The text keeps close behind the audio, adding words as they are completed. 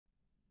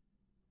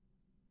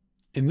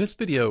In this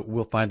video,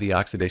 we'll find the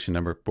oxidation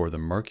number for the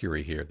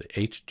mercury here, the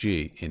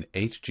Hg in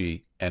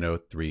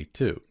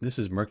HgNO3 This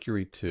is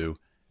mercury 2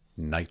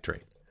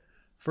 nitrate.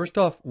 First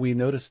off, we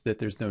notice that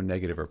there's no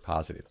negative or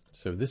positive.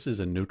 So this is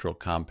a neutral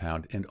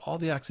compound, and all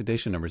the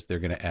oxidation numbers, they're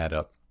going to add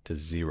up to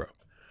 0.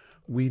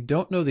 We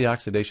don't know the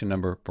oxidation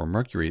number for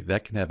mercury.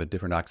 That can have a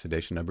different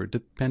oxidation number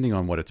depending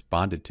on what it's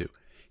bonded to.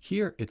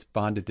 Here, it's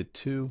bonded to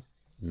 2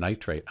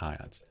 nitrate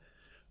ions.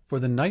 For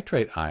the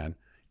nitrate ion,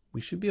 we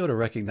should be able to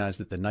recognize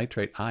that the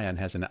nitrate ion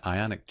has an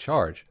ionic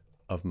charge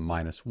of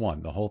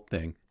 -1. The whole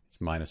thing is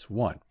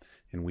 -1,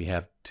 and we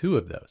have 2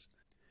 of those.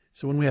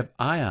 So when we have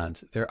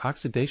ions, their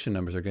oxidation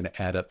numbers are going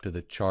to add up to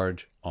the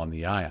charge on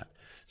the ion.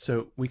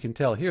 So we can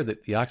tell here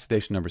that the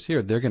oxidation numbers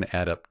here, they're going to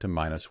add up to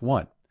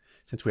 -1.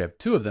 Since we have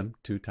 2 of them,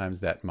 2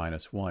 times that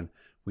 -1,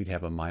 we'd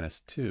have a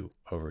 -2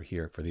 over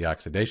here for the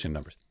oxidation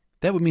numbers.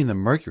 That would mean the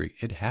mercury,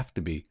 it'd have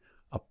to be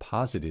a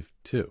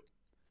 +2.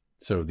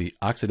 So the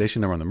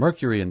oxidation number on the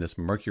mercury in this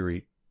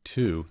mercury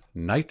 2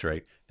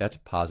 nitrate, that's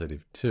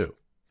 +2.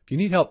 If you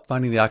need help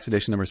finding the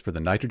oxidation numbers for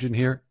the nitrogen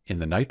here in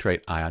the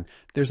nitrate ion,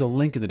 there's a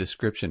link in the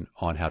description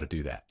on how to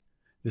do that.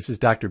 This is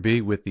Dr. B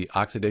with the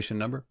oxidation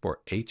number for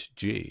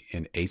Hg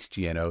in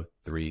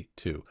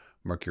HgNO3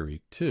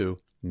 mercury 2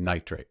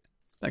 nitrate.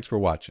 Thanks for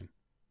watching.